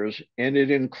 5 years, and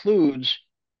it includes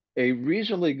a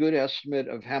reasonably good estimate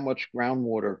of how much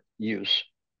groundwater use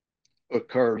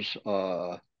occurs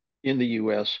in the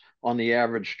U.S. on the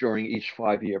average during each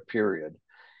 5 year period.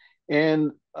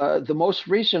 And The most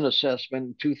recent assessment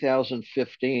in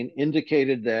 2015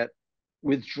 indicated that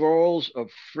withdrawals of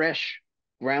fresh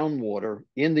groundwater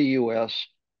in the US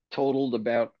totaled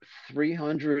about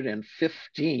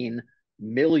 315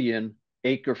 million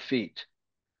acre feet,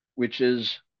 which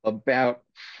is about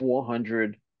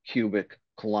 400 cubic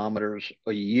kilometers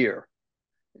a year.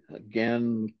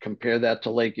 Again, compare that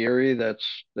to Lake Erie.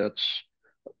 That's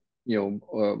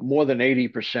more than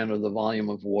 80% of the volume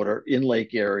of water in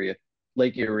Lake Erie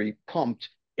pumped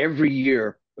every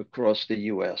year across the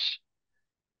U.S.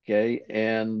 Okay,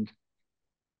 and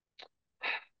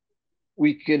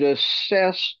we could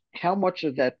assess how much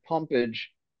of that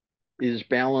pumpage is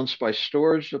balanced by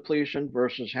storage depletion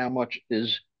versus how much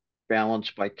is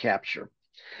balanced by capture.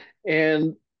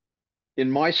 And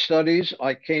in my studies,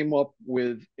 I came up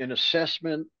with an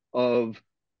assessment of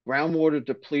groundwater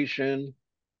depletion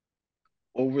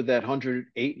over that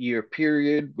 108-year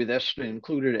period, with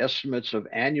included estimates of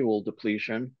annual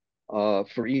depletion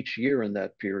for each year in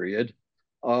that period.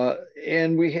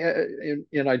 And we had,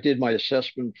 and I did my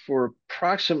assessment for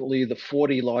approximately the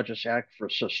 40 largest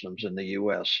aquifer systems in the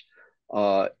U.S.,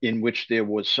 in which there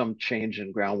was some change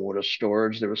in groundwater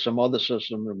storage. There was some other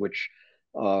system in which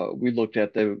we looked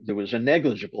at there was a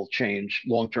negligible change,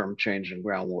 long-term change in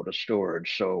groundwater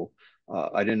storage. So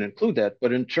I didn't include that.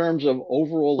 But in terms of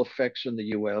overall effects in the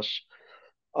U.S.,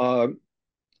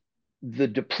 the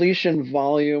depletion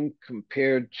volume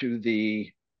compared to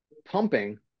the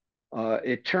pumping,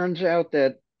 it turns out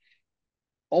that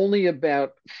only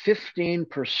about 15%,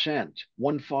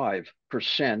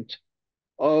 15%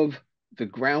 of the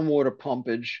groundwater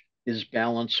pumpage is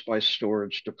balanced by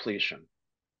storage depletion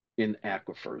in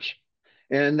aquifers.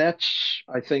 And that's,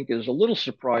 I think, is a little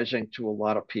surprising to a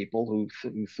lot of people who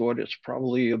thought it's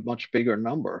probably a much bigger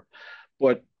number.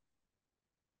 But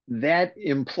that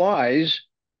implies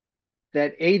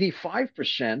that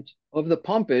 85% of the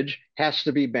pumpage has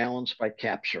to be balanced by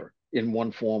capture in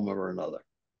one form or another.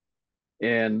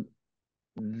 And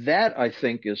that, I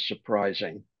think, is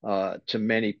surprising to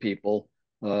many people,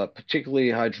 particularly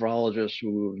hydrologists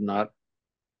who have not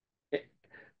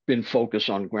been focused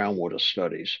on groundwater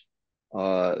studies.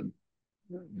 There's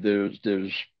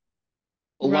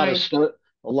a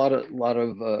lot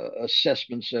of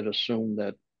assessments that assume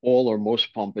that all or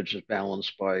most pumpage is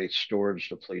balanced by storage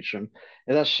depletion,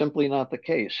 and that's simply not the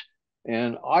case.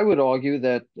 And I would argue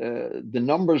that the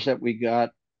numbers that we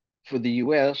got for the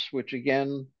U.S., which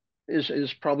again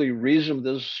is probably reasonable,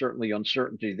 there's certainly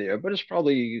uncertainty there, but it's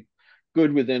probably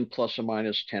good within plus or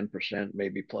minus 10%,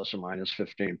 maybe plus or minus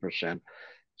 15%.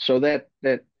 So that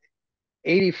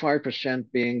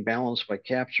 85% being balanced by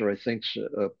capture, I think, is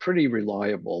a pretty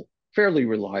reliable, fairly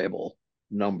reliable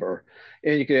number.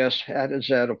 And you could ask, how does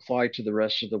that apply to the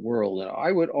rest of the world? And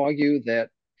I would argue that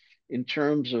in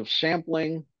terms of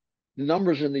sampling, the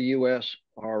numbers in the US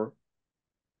are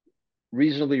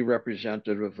reasonably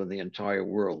representative of the entire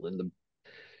world. And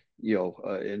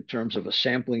in terms of a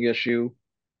sampling issue,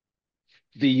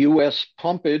 the US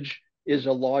pumpage is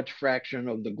a large fraction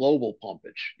of the global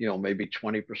pumpage, maybe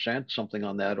 20%, something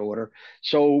on that order.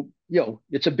 So,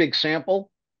 it's a big sample.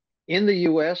 In the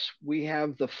US, we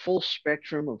have the full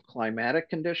spectrum of climatic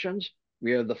conditions.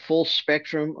 We have the full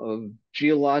spectrum of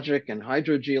geologic and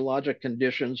hydrogeologic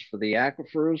conditions for the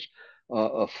aquifers,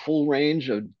 a full range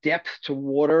of depth to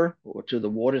water or to the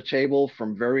water table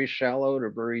from very shallow to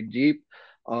very deep,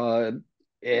 and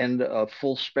a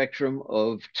full spectrum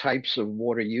of types of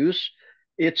water use.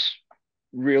 It's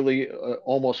really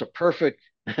almost a perfect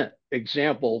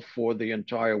example for the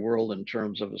entire world in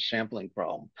terms of a sampling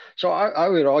problem. So I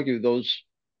would argue those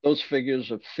figures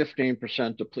of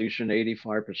 15% depletion,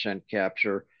 85%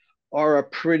 capture are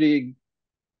pretty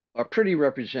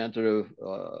representative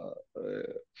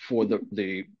for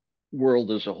the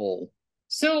world as a whole.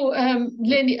 So,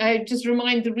 Lenny, I just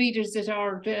remind the readers that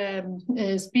our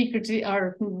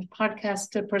our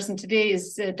podcast person today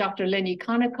is Dr. Lenny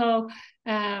Konikow,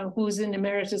 who's an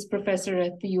emeritus professor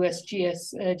at the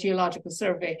USGS Geological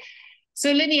Survey.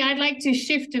 So, Lenny, I'd like to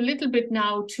shift a little bit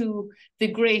now to the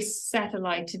GRACE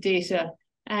satellite data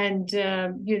and,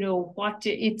 what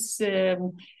it's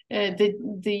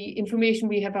the information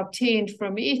we have obtained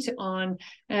from it on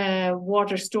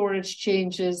water storage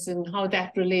changes and how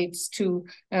that relates to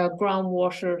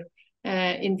groundwater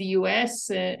in the US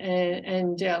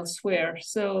and elsewhere.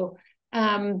 So,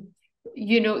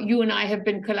 you and I have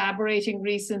been collaborating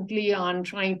recently on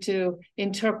trying to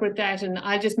interpret that, and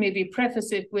I'll just maybe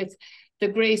preface it with the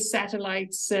GRACE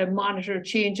satellites monitor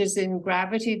changes in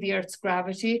gravity, the Earth's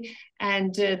gravity,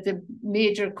 and the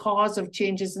major cause of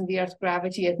changes in the Earth's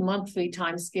gravity at monthly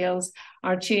timescales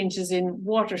are changes in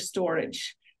water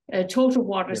storage. total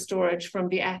water Yep. storage from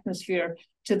the atmosphere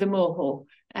to the moho.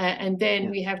 And then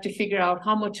we have to figure out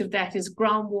how much of that is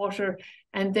groundwater.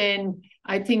 And then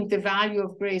I think the value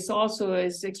of GRACE also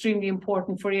is extremely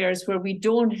important for areas where we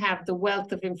don't have the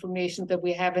wealth of information that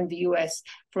we have in the US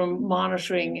from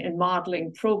monitoring and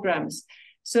modeling programs.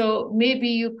 So maybe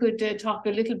you could talk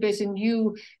a little bit, and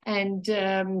you and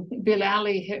Bill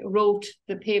Alley wrote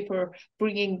the paper,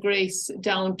 Bringing Grace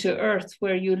Down to Earth,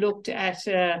 where you looked at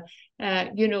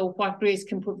what grace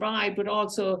can provide, but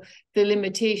also the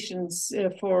limitations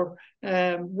for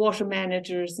water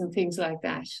managers and things like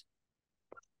that.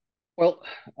 Well,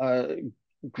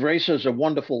 GRACE is a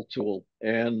wonderful tool,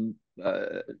 and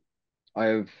I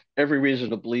have every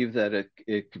reason to believe that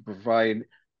it can provide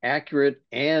accurate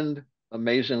and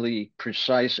amazingly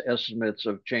precise estimates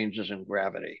of changes in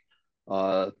gravity.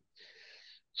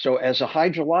 So as a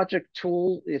hydrologic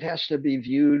tool, it has to be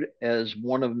viewed as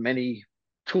one of many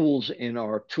tools in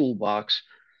our toolbox,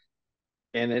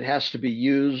 and it has to be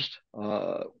used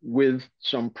with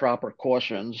some proper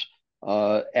cautions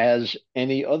as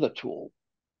any other tool.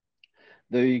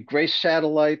 The GRACE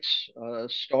satellites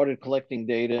started collecting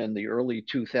data in the early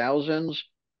 2000s.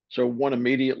 So one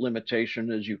immediate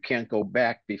limitation is you can't go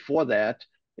back before that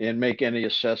and make any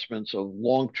assessments of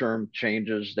long-term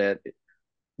changes that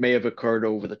may have occurred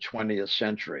over the 20th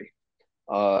century.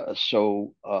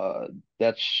 So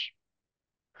that's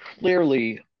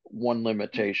clearly one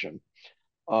limitation.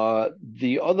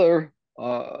 The other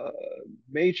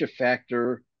major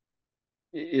factor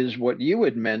is what you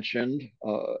had mentioned.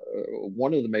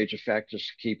 One of the major factors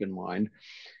to keep in mind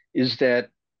is that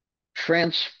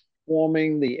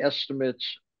transforming the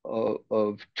estimates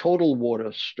of total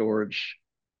water storage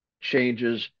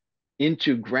changes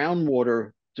into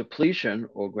groundwater depletion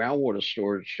or groundwater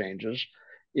storage changes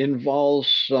involves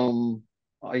some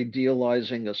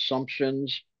idealizing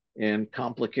assumptions and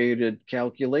complicated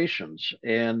calculations.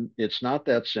 And it's not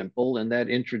that simple, and that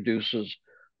introduces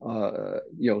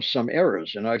some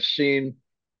errors. And I've seen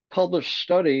published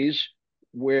studies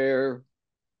where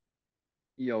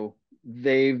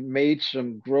they've made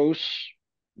some gross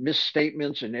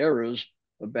misstatements and errors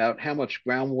about how much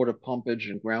groundwater pumpage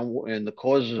and the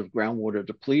causes of groundwater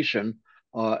depletion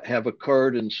have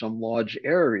occurred in some large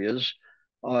areas,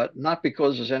 not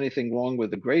because there's anything wrong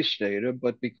with the GRACE data,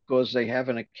 but because they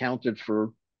haven't accounted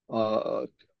for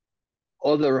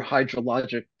other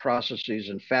hydrologic processes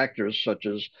and factors such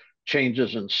as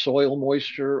changes in soil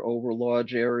moisture over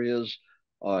large areas,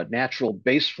 natural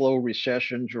base flow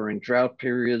recession during drought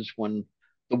periods when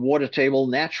the water table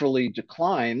naturally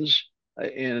declines,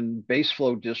 and base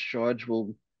flow discharge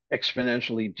will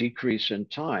exponentially decrease in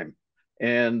time.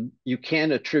 And you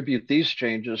can't attribute these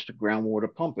changes to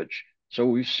groundwater pumpage. So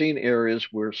we've seen areas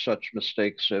where such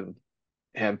mistakes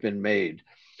have been made.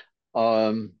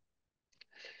 On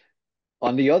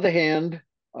the other hand,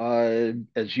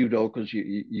 as you know, because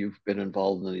you've been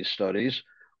involved in these studies,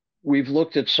 we've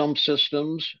looked at some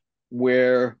systems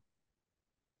where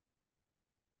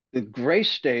the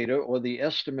GRACE data or the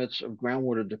estimates of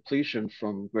groundwater depletion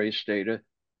from GRACE data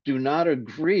do not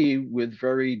agree with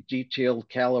very detailed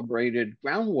calibrated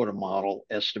groundwater model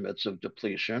estimates of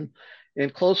depletion. In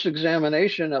close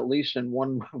examination, at least in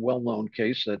one well-known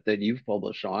case that you've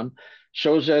published on,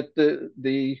 shows that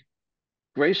the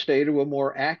GRACE data were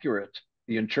more accurate.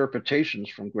 The interpretations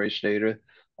from GRACE data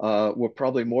were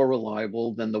probably more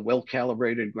reliable than the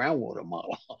well-calibrated groundwater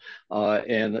model.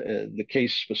 And the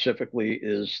case specifically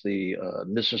is the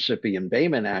Mississippi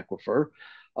Embayment Aquifer,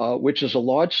 which is a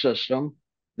large system.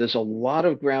 There's a lot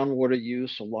of groundwater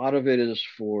use. A lot of it is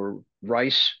for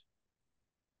rice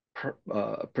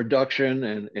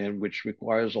production, and which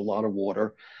requires a lot of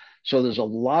water. So there's a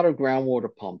lot of groundwater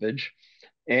pumpage.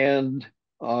 And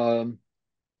groundwater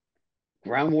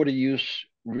use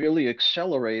really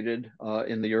accelerated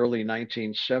in the early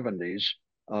 1970s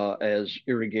as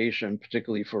irrigation,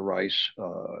 particularly for rice,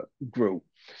 grew.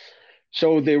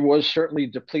 So there was certainly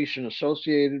depletion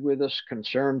associated with this.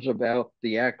 Concerns about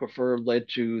the aquifer led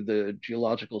to the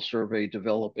Geological Survey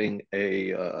developing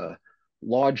a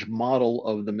large model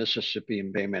of the Mississippi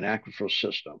Embayment Aquifer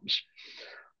systems.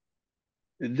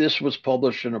 This was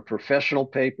published in a professional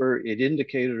paper. It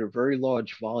indicated a very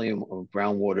large volume of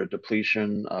groundwater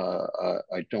depletion.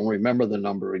 I don't remember the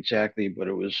number exactly, but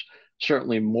it was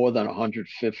certainly more than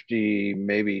 150,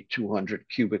 maybe 200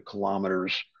 cubic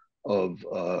kilometers of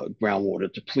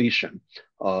groundwater depletion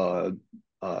over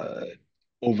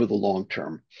the long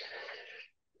term.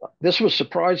 This was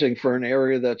surprising for an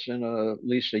area that's in at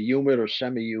least a humid or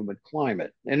semi-humid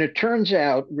climate. And it turns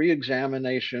out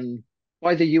re-examination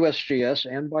by the USGS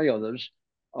and by others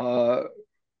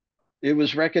it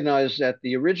was recognized that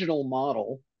the original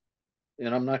model,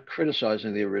 and I'm not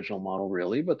criticizing the original model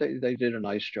really, but they did a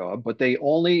nice job, but they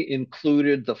only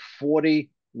included the 40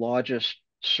 largest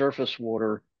surface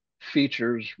water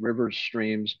features, rivers,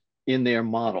 streams in their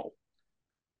model.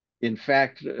 In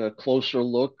fact, a closer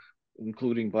look,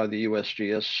 including by the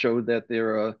USGS, showed that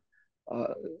there are,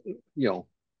 uh, you know,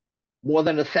 more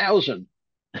than 1,000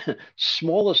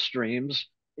 smaller streams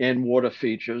and water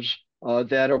features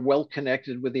that are well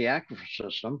connected with the aquifer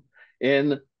system.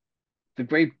 And the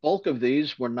great bulk of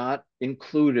these were not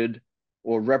included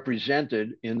or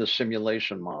represented in the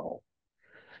simulation model.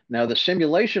 Now, the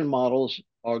simulation models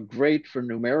are great for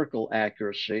numerical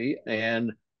accuracy,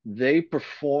 and they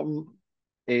perform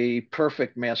a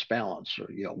perfect mass balance, or,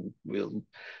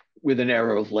 with an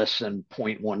error of less than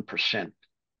 0.1%,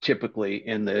 typically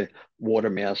in the water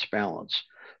mass balance.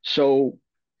 So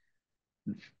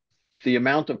the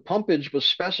amount of pumpage was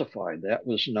specified, that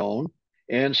was known.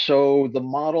 And so the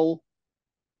model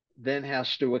then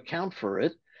has to account for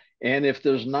it. And if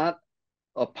there's not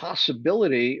a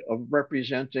possibility of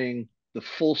representing the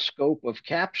full scope of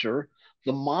capture,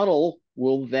 the model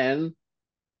will then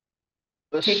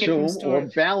Take it from assume or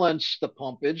storage. balance the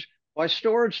pumpage by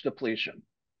storage depletion.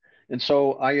 And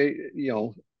so I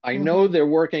know Mm-hmm. they're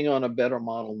working on a better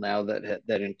model now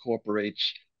that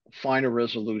incorporates finer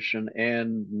resolution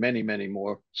and many, many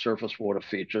more surface water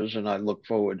features. And I look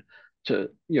forward to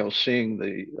seeing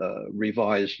the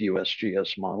revised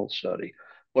USGS model study.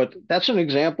 But that's an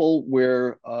example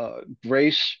where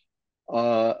GRACE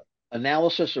uh,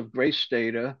 analysis of GRACE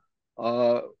data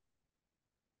uh,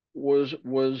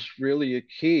 was really a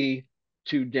key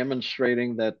to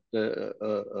demonstrating that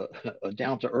a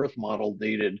down to earth model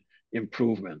needed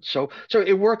improvement. So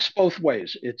it works both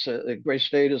ways. It's a Gray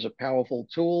State is a powerful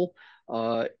tool.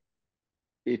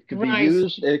 It could be Right,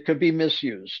 used, it could be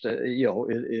misused.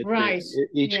 right.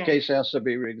 Each Yeah. case has to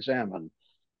be reexamined.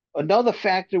 Another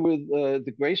factor with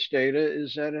the GRACE data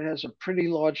is that it has a pretty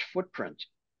large footprint.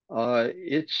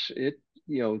 The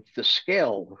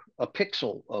scale, a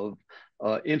pixel of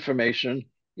information,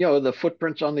 the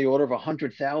footprint's on the order of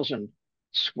 100,000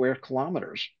 square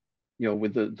kilometers.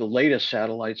 With the latest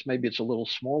satellites, maybe it's a little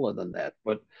smaller than that.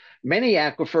 But many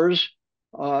aquifers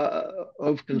of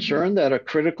Mm-hmm. concern that are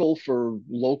critical for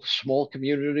local small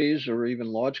communities or even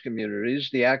large communities,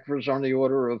 the aquifers are on the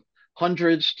order of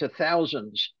hundreds to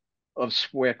thousands of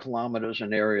square kilometers in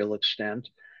areal extent.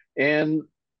 And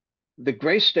the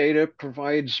GRACE data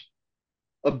provides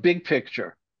a big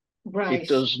picture. It Right.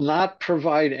 does not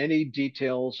provide any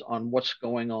details on what's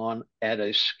going on at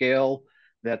a scale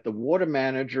that the water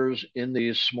managers in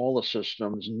these smaller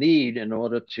systems need in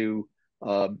order to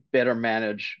better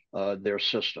manage their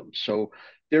systems. So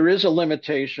there is a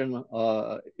limitation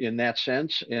in that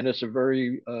sense, and it's a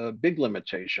very big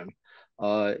limitation.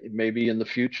 Maybe in the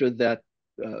future that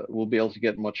we'll be able to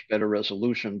get much better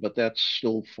resolution, but that's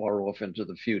still far off into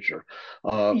the future.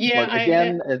 Yeah, But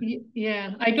again,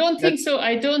 yeah, I don't think that so.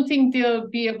 I don't think they'll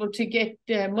be able to get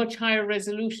much higher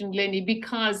resolution, Lenny,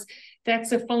 because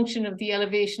that's a function of the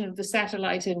elevation of the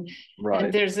satellite, and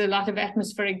right. there's a lot of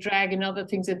atmospheric drag and other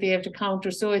things that they have to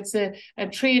counter. So it's a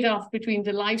trade-off between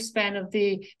the lifespan of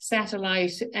the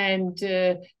satellite and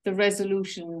the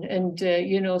resolution, and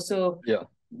so Yeah.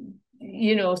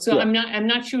 so Yeah. I'm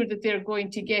not sure that they're going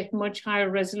to get much higher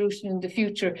resolution in the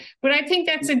future, but I think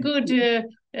that's a good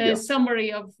Yeah.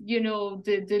 summary of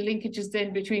the linkages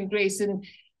then between GRACE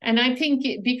and I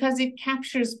think because it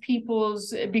captures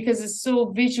people's, because it's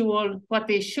so visual what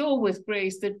they show with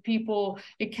GRACE, that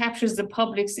it captures the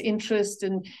public's interest,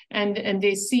 and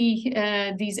they see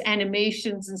these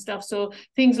animations and stuff. So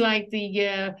things like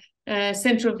the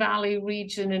Central Valley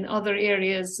region and other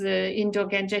areas,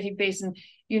 Indo-Gangetic Basin,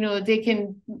 they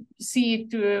can see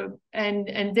it through,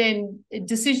 and then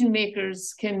decision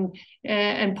makers can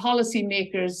and policy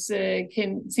makers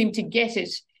can seem to get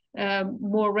it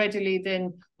more readily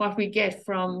than what we get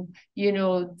from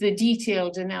the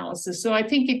detailed analysis. So I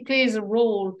think it plays a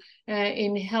role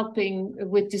in helping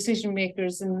with decision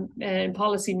makers and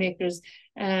policy makers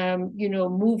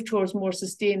move towards more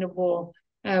sustainable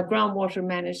groundwater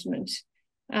management.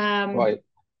 um, Right.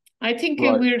 I think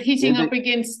Right. we're heating And up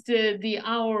against the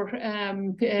hour,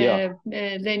 yeah.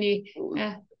 Lenny.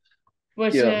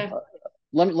 But Yeah.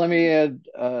 Let me add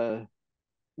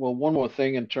well, one more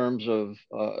thing in terms of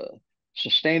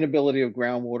sustainability of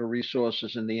groundwater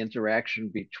resources and the interaction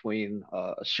between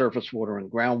surface water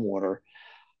and groundwater.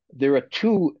 There are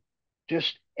two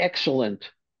just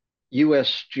excellent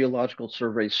U.S. Geological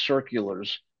Survey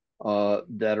circulars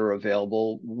that are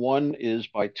available. One is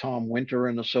by Tom Winter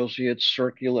and Associates,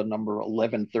 circular number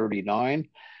 1139,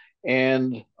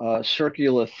 and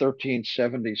Circular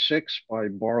 1376 by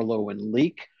Barlow and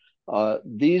Leake.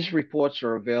 These reports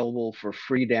are available for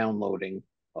free downloading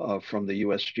from the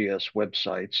USGS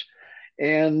websites.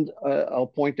 And I'll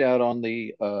point out on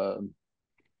there are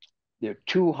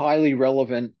two highly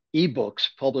relevant ebooks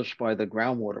published by the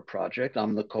Groundwater Project.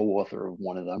 I'm the co-author of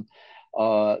one of them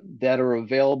that are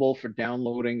available for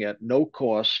downloading at no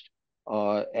cost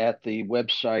at the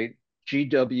website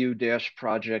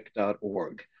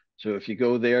gw-project.org. So if you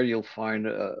go there, you'll find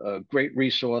a great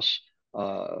resource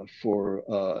for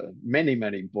many,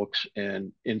 many books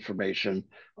and information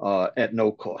at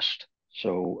no cost.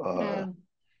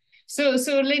 So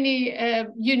Lenny,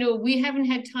 we haven't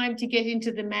had time to get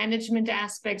into the management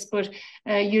aspects, but,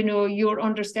 your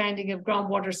understanding of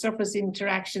groundwater surface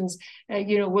interactions,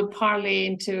 will parlay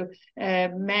into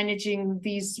managing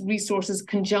these resources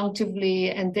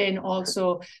conjunctively and then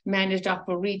also managed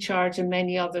aquifer recharge and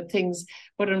many other things.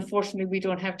 But unfortunately, we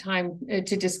don't have time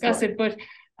to discuss it. But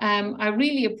I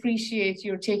really appreciate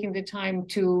your taking the time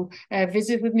to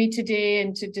visit with me today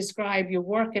and to describe your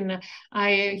work. And I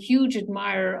am a huge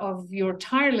admirer of your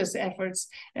tireless efforts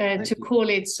to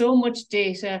collate so much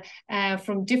data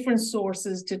from different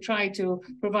sources to try to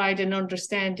provide an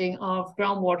understanding of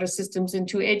groundwater systems and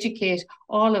to educate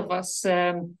all of us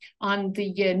on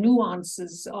the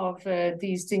nuances of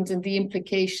these things and the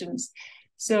implications.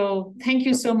 So thank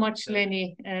you so much,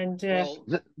 Lenny. And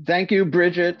thank you,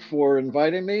 Bridget, for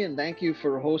inviting me, and thank you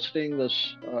for hosting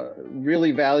this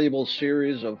really valuable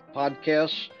series of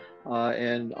podcasts.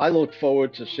 And I look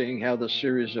forward to seeing how the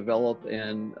series develop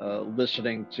and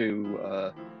listening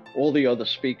to all the other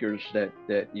speakers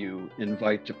that you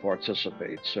invite to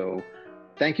participate. So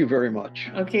thank you very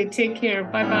much. Okay, take care.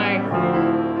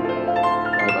 Bye-bye.